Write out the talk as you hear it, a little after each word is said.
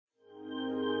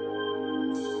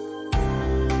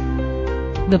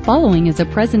The following is a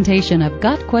presentation of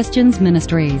Got Questions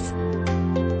Ministries.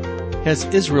 Has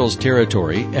Israel's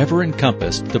territory ever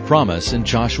encompassed the promise in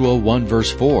Joshua 1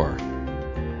 verse 4?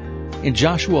 In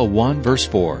Joshua 1 verse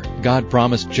 4, God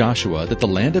promised Joshua that the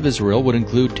land of Israel would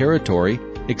include territory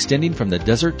extending from the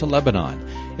desert to Lebanon,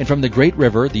 and from the great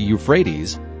river, the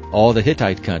Euphrates, all the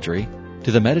Hittite country,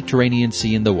 to the Mediterranean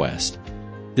Sea in the west.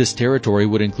 This territory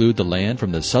would include the land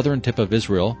from the southern tip of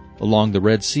Israel along the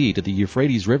Red Sea to the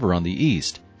Euphrates River on the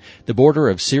east, the border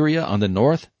of Syria on the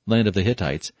north, land of the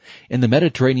Hittites, and the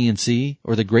Mediterranean Sea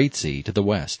or the Great Sea to the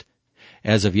west.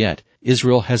 As of yet,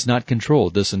 Israel has not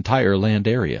controlled this entire land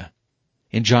area.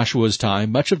 In Joshua's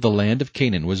time, much of the land of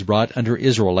Canaan was brought under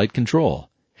Israelite control.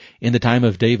 In the time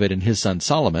of David and his son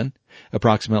Solomon,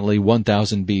 approximately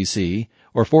 1000 BC,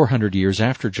 or 400 years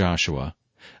after Joshua,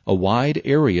 a wide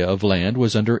area of land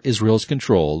was under Israel's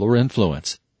control or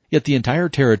influence. Yet the entire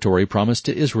territory promised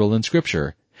to Israel in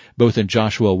Scripture, both in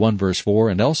Joshua 1 verse 4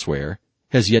 and elsewhere,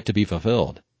 has yet to be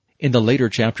fulfilled. In the later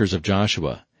chapters of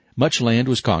Joshua, much land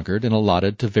was conquered and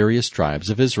allotted to various tribes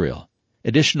of Israel.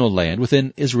 Additional land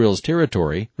within Israel's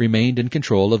territory remained in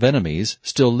control of enemies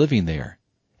still living there.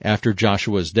 After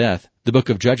Joshua's death, the book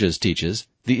of Judges teaches,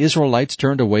 the Israelites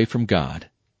turned away from God.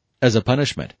 As a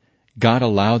punishment, God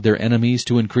allowed their enemies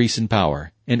to increase in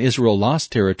power, and Israel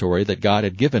lost territory that God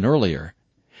had given earlier.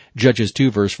 Judges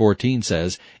 2 verse 14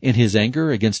 says, "In his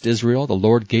anger against Israel the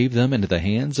Lord gave them into the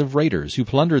hands of raiders who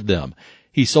plundered them.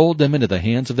 He sold them into the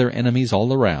hands of their enemies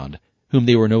all around, whom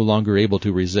they were no longer able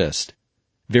to resist."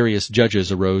 Various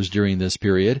judges arose during this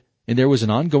period, and there was an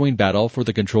ongoing battle for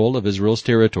the control of Israel's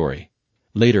territory.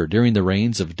 Later, during the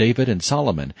reigns of David and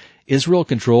Solomon, Israel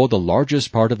controlled the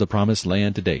largest part of the Promised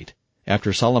Land to date.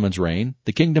 After Solomon's reign,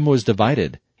 the kingdom was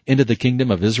divided into the kingdom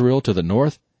of Israel to the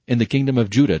north and the kingdom of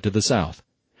Judah to the south.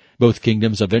 Both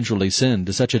kingdoms eventually sinned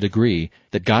to such a degree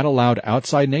that God allowed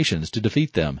outside nations to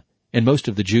defeat them, and most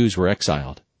of the Jews were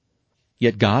exiled.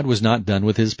 Yet God was not done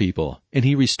with his people, and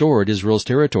he restored Israel's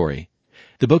territory.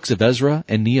 The books of Ezra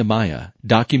and Nehemiah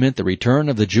document the return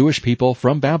of the Jewish people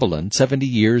from Babylon 70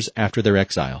 years after their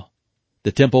exile.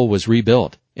 The temple was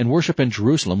rebuilt, and worship in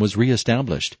Jerusalem was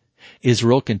reestablished.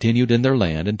 Israel continued in their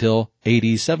land until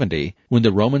AD 70, when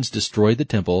the Romans destroyed the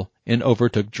temple and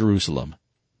overtook Jerusalem.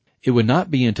 It would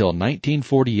not be until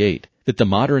 1948 that the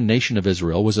modern nation of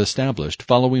Israel was established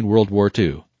following World War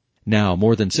II. Now,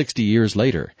 more than 60 years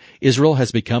later, Israel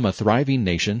has become a thriving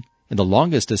nation and the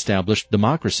longest established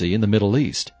democracy in the Middle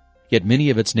East. Yet many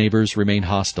of its neighbors remain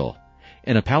hostile,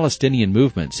 and a Palestinian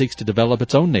movement seeks to develop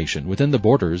its own nation within the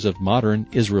borders of modern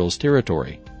Israel's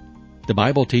territory. The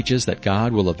Bible teaches that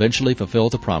God will eventually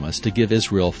fulfill the promise to give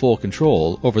Israel full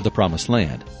control over the Promised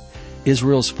Land.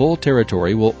 Israel's full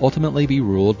territory will ultimately be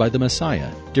ruled by the Messiah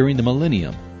during the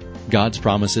millennium. God's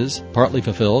promises, partly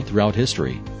fulfilled throughout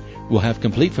history, will have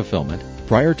complete fulfillment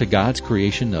prior to God's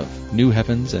creation of new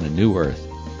heavens and a new earth.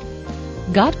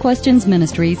 God Questions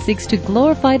Ministry seeks to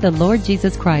glorify the Lord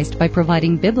Jesus Christ by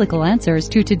providing biblical answers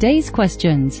to today's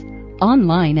questions.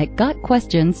 Online at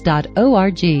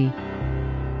gotquestions.org.